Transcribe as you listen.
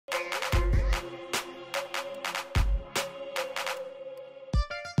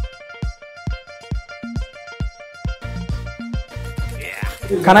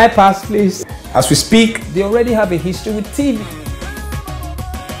Can I pass, please? As we speak, they already have a history with TV.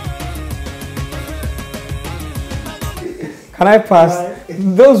 Can I pass?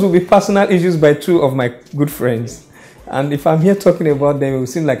 Those will be personal issues by two of my good friends. And if I'm here talking about them, it will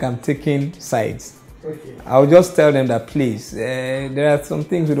seem like I'm taking sides. Okay. I'll just tell them that, please, there are some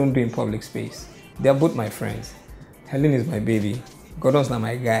things we don't do in public space. They are both my friends. Helen is my baby. Gordon's not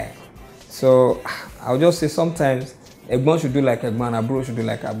my guy. So I'll just say sometimes Egbon should do like Egbon, Aburo should do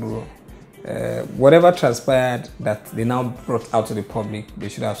like Aburo. Whatever transpired that they now brought out to the public, they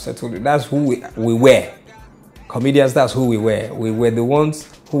should have settled it. That's who we were. Comedians, that's who we were. We were the ones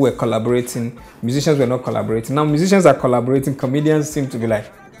who were collaborating. Musicians were not collaborating. Now musicians are collaborating. Comedians seem to be like,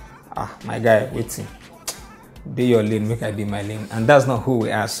 my guy, waiting. Do your lane, make I do my lane. And that's not who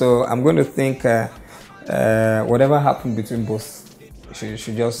we are. So I'm going to think whatever happened between both, they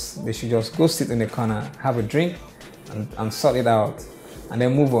should just go sit in the corner, have a drink, and sort it out. And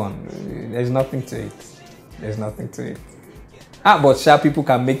then move on. There's nothing to it. There's nothing to it. But sharp people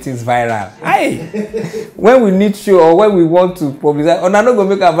can make things viral. Aye. When we need show or when we want to publicize, I'm not going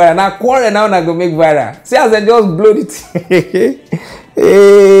to make a viral. Now quarrel now I'm going to make viral. See as I just blow it.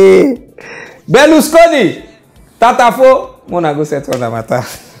 Berlusconi, Tatafo, I'm going to go settle the matter.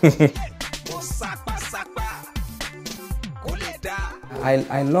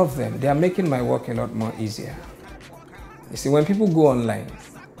 I love them. They are making my work a lot more easier. You see, when people go online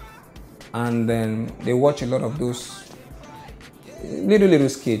and then they watch a lot of those little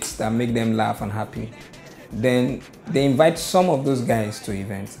skits that make them laugh and happy, then they invite some of those guys to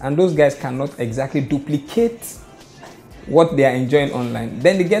events, and those guys cannot exactly duplicate what they are enjoying online.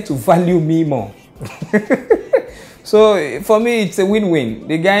 Then they get to value me more. So for me, it's a win-win.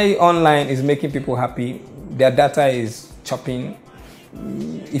 The guy online is making people happy. Their data is chopping.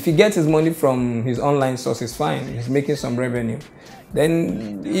 If he gets his money from his online source, it's fine. He's making some revenue.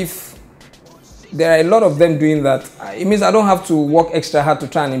 Then if there are a lot of them doing that, it means I don't have to work extra hard to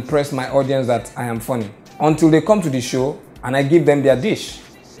try and impress my audience that I am funny until they come to the show and I give them their dish.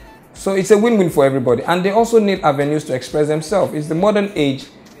 So it's a win-win for everybody. And they also need avenues to express themselves. It's the modern age.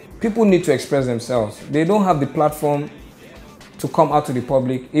 People need to express themselves. They don't have the platform to come out to the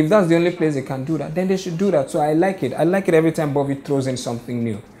public. If that's the only place they can do that, then they should do that. So I like it. I like it every time Bobby throws in something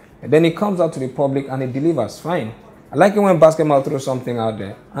new. And then it comes out to the public and it delivers. Fine. I like it when Basketball throws something out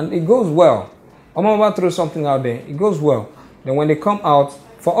there and it goes well. Omamba throws something out there, it goes well. Then when they come out,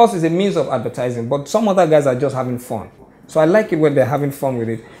 for us it's a means of advertising, but some other guys are just having fun. So I like it when they're having fun with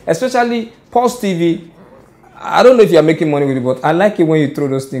it. Especially Pulse TV. I don't know if you're making money with it, but I like it when you throw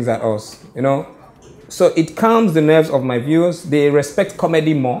those things at us, you know. So it calms the nerves of my viewers. They respect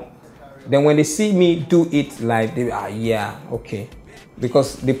comedy more. Then when they see me do it live, they yeah, okay.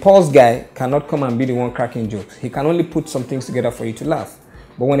 Because the Pulse guy cannot come and be the one cracking jokes. He can only put some things together for you to laugh.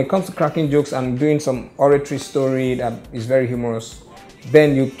 But when it comes to cracking jokes and doing some oratory story that is very humorous,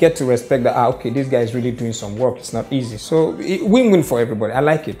 then you get to respect that, okay, this guy is really doing some work. It's not easy. So win-win for everybody. I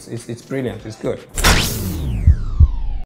like it. It's brilliant. It's good.